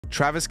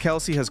Travis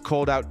Kelce has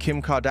called out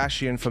Kim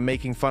Kardashian for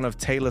making fun of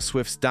Taylor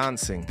Swift's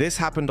dancing. This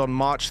happened on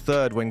March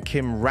 3rd when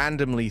Kim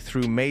randomly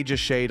threw major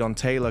shade on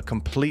Taylor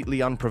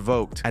completely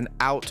unprovoked and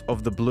out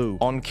of the blue.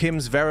 On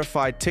Kim's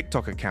verified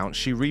TikTok account,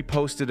 she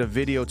reposted a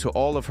video to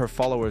all of her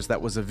followers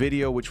that was a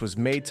video which was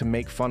made to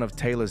make fun of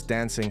Taylor's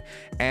dancing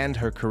and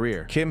her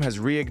career. Kim has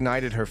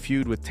reignited her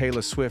feud with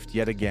Taylor Swift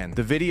yet again.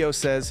 The video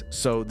says,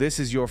 "So this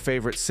is your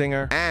favorite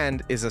singer,"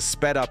 and is a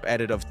sped-up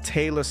edit of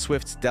Taylor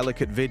Swift's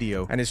delicate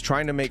video and is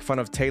trying to make fun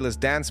of Taylor's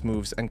dance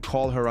moves and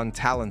call her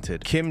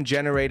untalented. Kim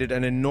generated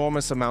an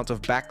enormous amount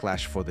of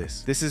backlash for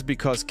this. This is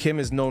because Kim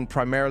is known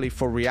primarily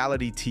for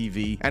reality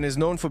TV and is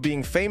known for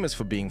being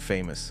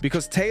famous.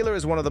 Because Taylor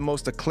is one of the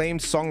most acclaimed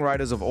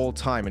songwriters of all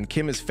time and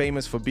Kim is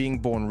famous for being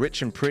born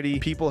rich and pretty,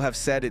 people have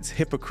said it's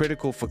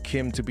hypocritical for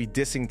Kim to be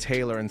dissing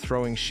Taylor and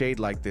throwing shade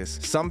like this.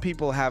 Some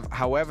people have,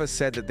 however,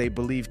 said that they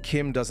believe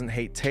Kim doesn't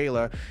hate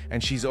Taylor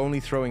and she's only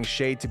throwing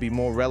shade to be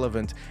more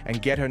relevant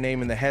and get her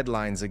name in the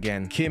headlines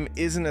again. Kim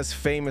isn't as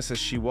famous as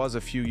she was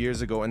a few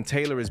years ago and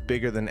Taylor is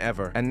bigger than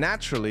ever. And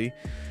naturally,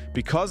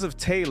 because of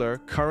Taylor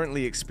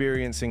currently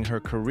experiencing her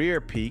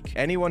career peak,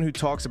 anyone who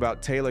talks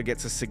about Taylor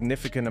gets a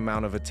significant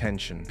amount of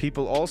attention.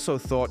 People also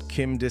thought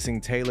Kim dissing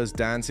Taylor's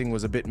dancing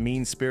was a bit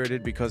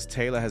mean-spirited because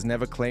Taylor has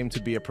never claimed to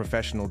be a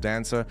professional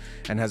dancer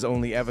and has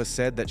only ever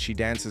said that she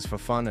dances for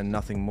fun and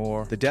nothing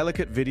more. The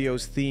delicate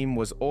video's theme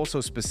was also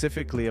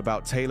specifically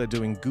about Taylor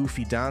doing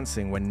goofy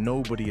dancing when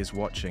nobody is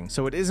watching,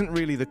 so it isn't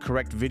really the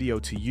correct video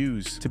to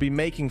use, to be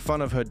making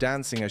fun of her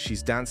dancing as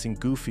she's dancing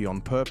goofy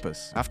on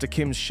purpose. After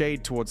Kim's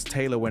shade towards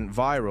Taylor went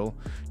viral,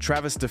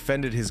 Travis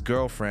defended his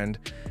girlfriend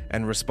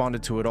and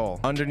responded to it all.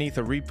 Underneath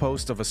a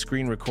repost of a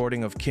screen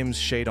recording of Kim's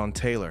shade on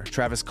Taylor,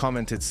 Travis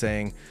commented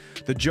saying,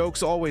 "The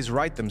jokes always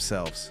write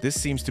themselves." This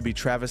seems to be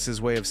Travis's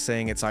way of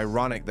saying it's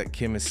ironic that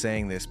Kim is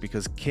saying this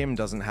because Kim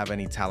doesn't have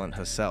any talent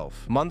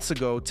herself. Months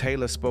ago,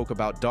 Taylor spoke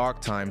about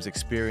dark times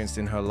experienced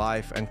in her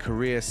life and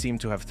career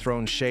seemed to have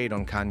thrown shade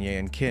on Kanye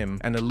and Kim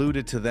and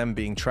alluded to them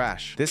being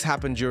trash. This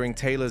happened during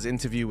Taylor's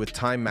interview with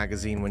Time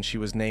magazine when she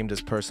was named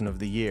as Person of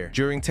the Year.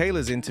 During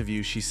Taylor's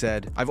interview, she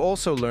said, "I've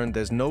also learned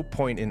there's no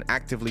point in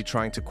actively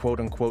trying to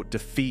quote-unquote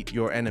defeat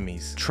your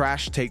enemies.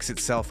 Trash takes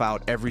itself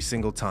out every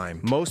single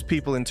time." Most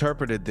people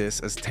interpreted this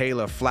as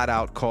Taylor flat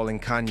out calling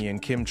Kanye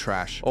and Kim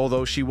trash,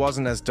 although she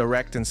wasn't as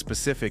direct and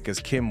specific as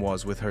Kim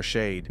was with her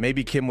shade.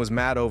 Maybe Kim was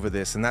mad over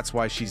this and that's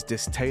why she's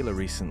dissed Taylor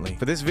recently.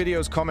 For this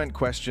video's comment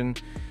question,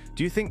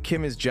 do you think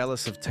Kim is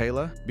jealous of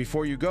Taylor?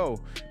 Before you go,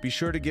 be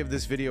sure to give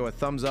this video a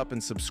thumbs up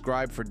and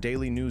subscribe for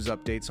daily news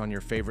updates on your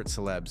favorite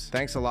celebs.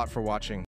 Thanks a lot for watching.